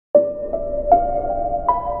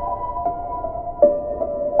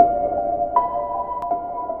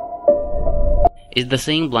Is the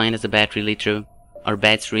saying blind as a bat really true? Are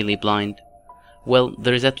bats really blind? Well,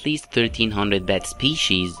 there is at least 1300 bat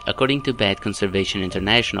species according to Bat Conservation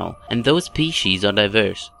International, and those species are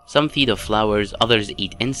diverse. Some feed off flowers, others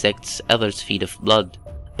eat insects, others feed off blood.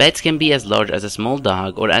 Bats can be as large as a small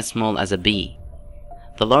dog or as small as a bee.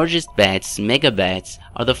 The largest bats, megabats,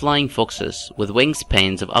 are the flying foxes, with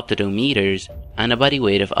wingspans of up to 2 meters and a body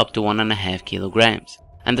weight of up to 1.5 kilograms.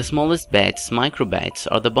 And the smallest bats, microbats,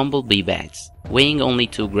 are the bumblebee bats, weighing only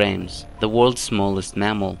 2 grams, the world's smallest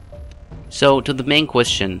mammal. So, to the main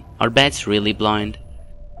question, are bats really blind?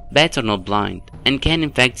 Bats are not blind, and can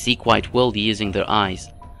in fact see quite well using their eyes.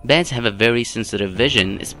 Bats have a very sensitive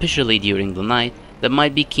vision, especially during the night, that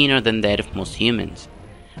might be keener than that of most humans.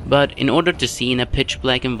 But in order to see in a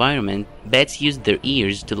pitch-black environment, bats use their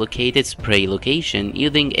ears to locate its prey location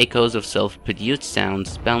using echoes of self-produced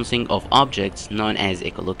sounds bouncing off objects known as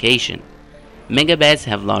echolocation. Megabats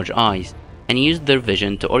have large eyes, and use their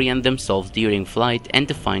vision to orient themselves during flight and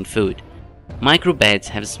to find food. Microbats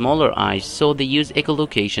have smaller eyes, so they use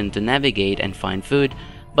echolocation to navigate and find food,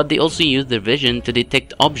 but they also use their vision to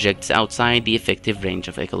detect objects outside the effective range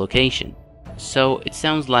of echolocation. So it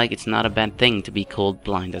sounds like it's not a bad thing to be called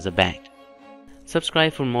blind as a bat.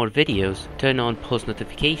 Subscribe for more videos, turn on post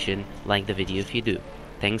notification, like the video if you do.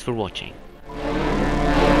 Thanks for watching.